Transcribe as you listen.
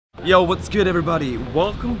Yo, what's good everybody?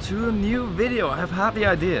 Welcome to a new video. I have had the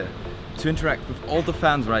idea to interact with all the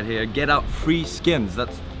fans right here, get out free skins.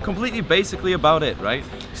 That's completely basically about it, right?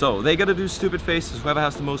 So they gotta do stupid faces. Whoever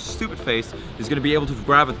has the most stupid face is gonna be able to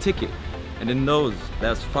grab a ticket. And in those,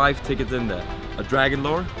 there's 5 tickets in there. A Dragon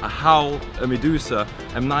Lore, a Howl, a Medusa,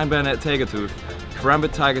 a 9-Bayonet Tigertooth,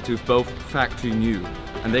 Karambit Tigertooth, both factory new.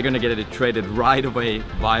 And they're gonna get it traded right away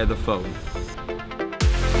via the phone.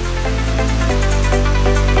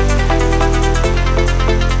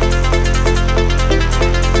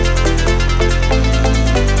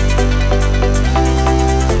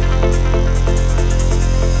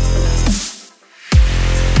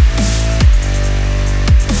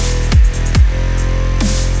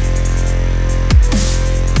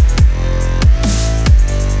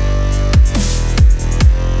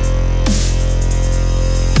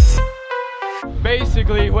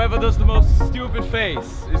 Basically, whoever does the most stupid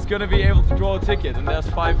face is gonna be able to draw a ticket, and there's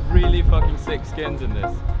 5 really fucking sick skins in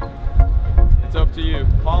this. It's up to you.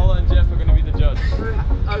 Paula and Jeff are gonna be the judge.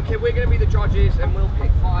 Okay, we're gonna be the judges, and we'll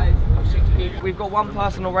pick 5 or 6 people. We've got one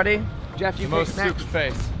person already. Jeff, you pick next. Most stupid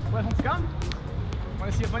face. Well, let's come.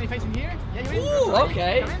 Want to see a funny face in here? Yeah, you in? Ooh,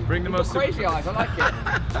 okay. Bring the most stupid crazy eyes. I like it.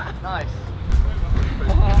 Nice.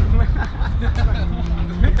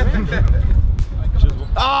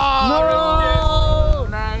 Oh, no!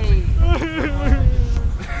 Nice.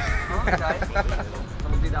 Okay. I'm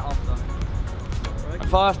gonna do that after.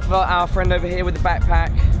 First for our friend over here with the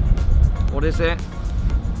backpack. What is it?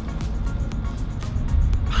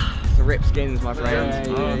 It's a rip skins, my friend.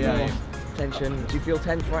 Yeah. Tension. Do you feel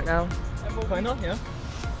tense right now? Kind of, yeah.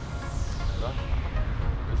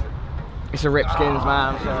 It's a rip skins,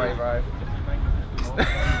 man. I'm sorry, bro.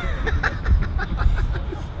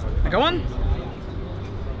 Go on.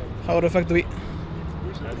 How the fuck do we?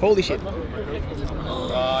 Holy shit!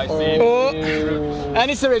 I see. Oh.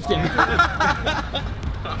 And it's a rip skin.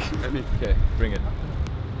 Okay, bring it.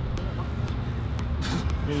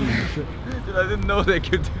 Dude, I didn't know they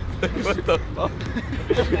could do that. What the fuck?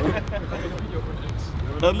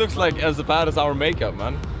 That looks like as bad as our makeup,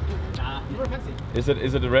 man. Is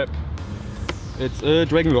it a rep? It's a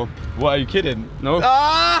Dragon Lore. What, are you kidding? No.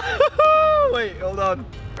 Ah! Wait, hold on.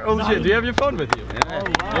 Holy shit, do you have your phone with you? Yeah. Oh,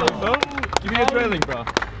 wow. You have your phone? Give me a trailing, bro.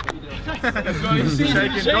 He's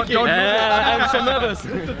shaking. Don't I'm so nervous.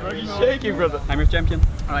 He's shaking, brother. I'm your champion.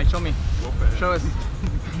 Alright, show me. Show us.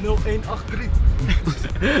 0183.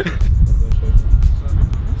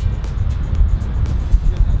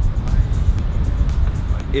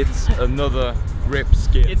 It's another rip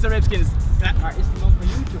skin. It's a rip skins.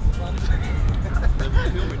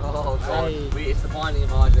 Oh, God. It's the Binding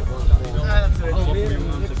of Isaac once more.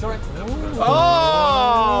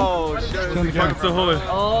 Oh! Fuck, it's a hole.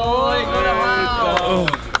 Oh, my God. Oh.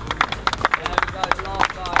 There we go,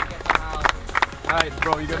 last guy gets the house. Alright,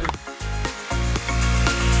 bro, you got this.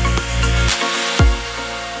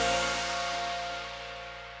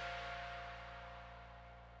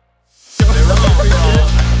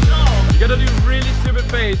 You gotta do really stupid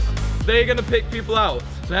face. They're gonna pick people out.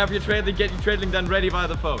 So have your trailing, get your trailing done ready via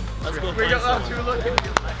the phone. Let's go. We got that too looking.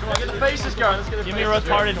 Come on, get the faces going. Let's get the Give me a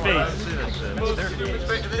retarded face.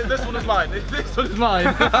 This one is mine. This one is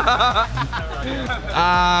mine.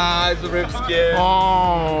 Ah, it's a rip skin.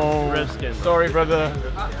 Oh, rip skin. Sorry, brother.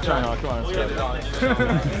 Come on, let's go.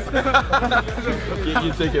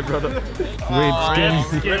 You take it, brother. Rip skin.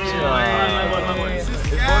 Rip skin.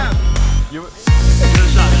 You.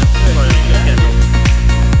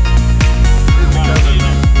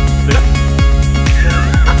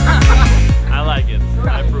 I like it.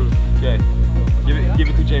 I approve. Okay. Give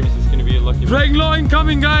it to James. It's gonna be a lucky. Dragon Lore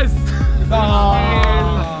incoming, guys.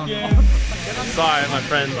 Sorry, my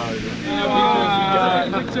friend. There we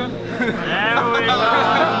go. Excellent.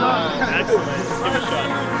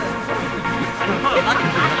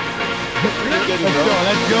 Let's give it a shot.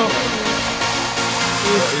 Let's go.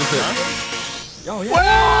 What is it? Oh yeah. Whoa!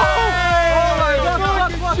 Oh my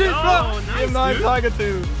God! Shit, bro! Nice, Nice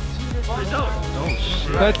Tigertooth. Oh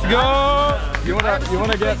shit. Let's go! You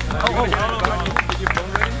wanna get your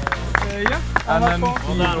phone ready? Yeah. And then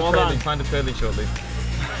Hold on. Find the trailing shortly.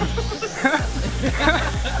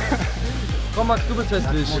 Komm Max, du bist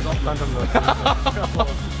hässlich.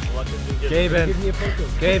 Gaben.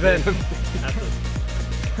 Gaben.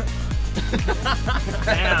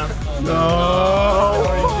 Damn. No!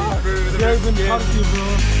 Gaben, fuck you, bro.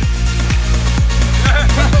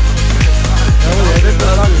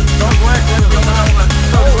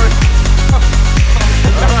 Don't work.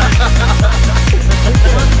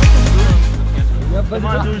 Come on,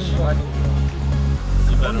 douche.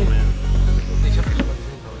 You better win.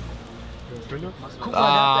 Guck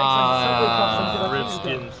mal, Rib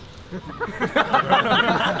skins.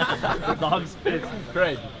 Dog spits.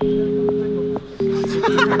 Great.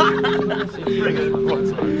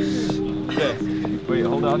 Okay. Wait,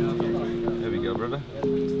 hold on. There we go, brother.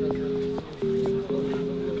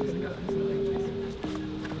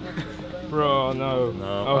 Bro, no.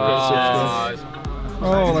 No.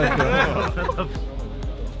 Oh my god.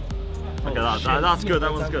 Okay, that's good.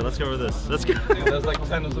 That one's good. Let's go with this. Let's go. There's like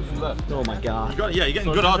 10 or something left. Oh my god. You're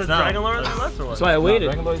getting good odds now. Dragon Lord left or what? That's why I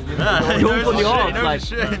waited. Yeah, You don't put the odds, like,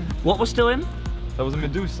 shit. what was still in? That was a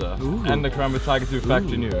Medusa and the Crown with Tiger 2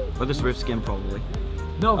 Factory New. But this rift skin probably.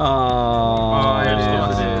 No. Oh, It is.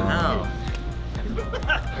 yeah. Now.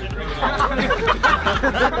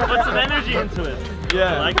 Put some energy into it.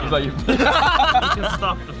 Yeah. I like it. Like You can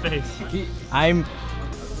stop the face.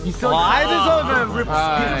 He's so excited.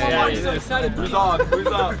 He's so excited. Who's on?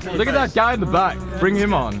 Look at that guy in the back. Bring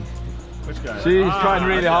him on. Which guy? See, he's trying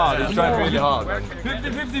really hard. He's trying really hard.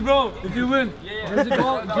 50-50, bro. If you win. There's a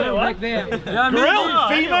girl back there. Yeah, Grill?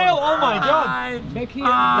 Female? Oh my god. Back here.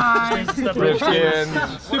 Rifkin.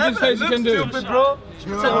 Stupid face you can do. Stupid, bro.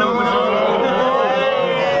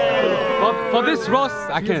 For this roast,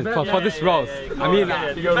 I can. For this roast. I mean,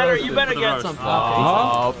 You better get something.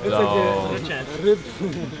 Oh, it's like Good chance.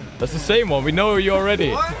 that's the same one. We know you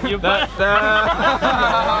already. You better.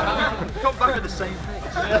 Come back with the same thing.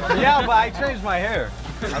 Yeah, but I changed my hair.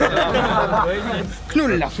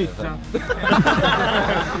 Knulla fitta.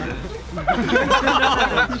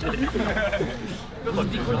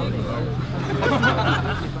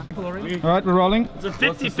 Alright, we're rolling. It's a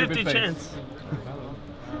 50-50 chance.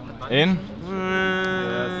 In?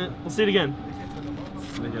 We'll see it again.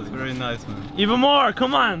 It's very nice, man. Even more.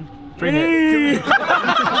 Come on. Bring it. There we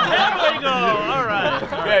go. All right.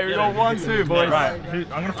 Okay, we go 1-2, boys. Right. I'm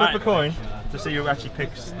gonna flip a coin to see who actually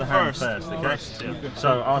picks the hand first. Okay.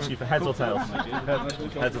 So I'll ask you for heads or tails.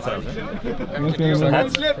 Heads or tails.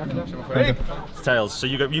 Heads. It's tails. So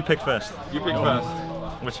you pick first. You pick first.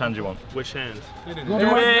 Which hand do you want? Which hand?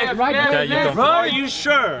 Right Okay, you've gone. Are you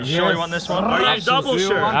sure? You sure you want this one? Are you double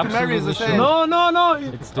sure? Absolutely sure. No.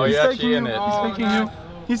 Oh, you're actually in it.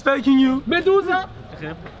 He's faking you. Medusa.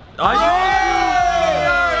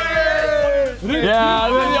 Yeah,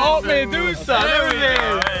 the old Medusa. There it is.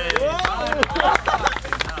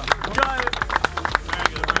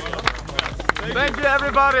 Thank you,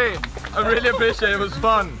 everybody. I really appreciate it. It was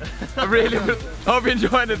fun. I really hope you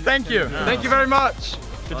enjoyed it. Thank you. Thank you very much.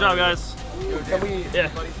 Good job, guys. Yeah.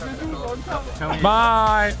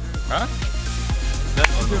 Bye. Huh?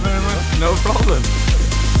 Thank you very much. No problem.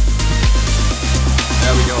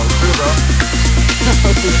 There we go. True, bro.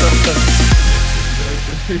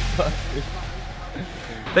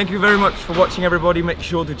 Thank you very much for watching, everybody. Make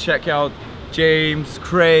sure to check out James,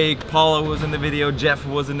 Craig, Paula was in the video, Jeff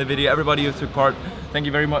was in the video, everybody who took part. Thank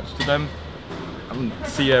you very much to them.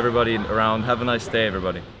 See you everybody around. Have a nice day,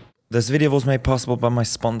 everybody. This video was made possible by my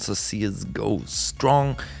sponsor Cs Go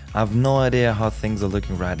Strong. I have no idea how things are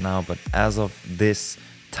looking right now, but as of this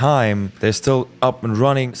time, they're still up and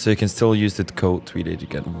running, so you can still use the code Mrtweeday to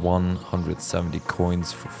get 170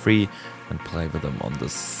 coins for free and play with them on the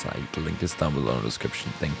site. Link is down below in the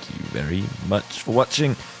description. Thank you very much for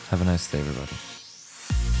watching. Have a nice day, everybody.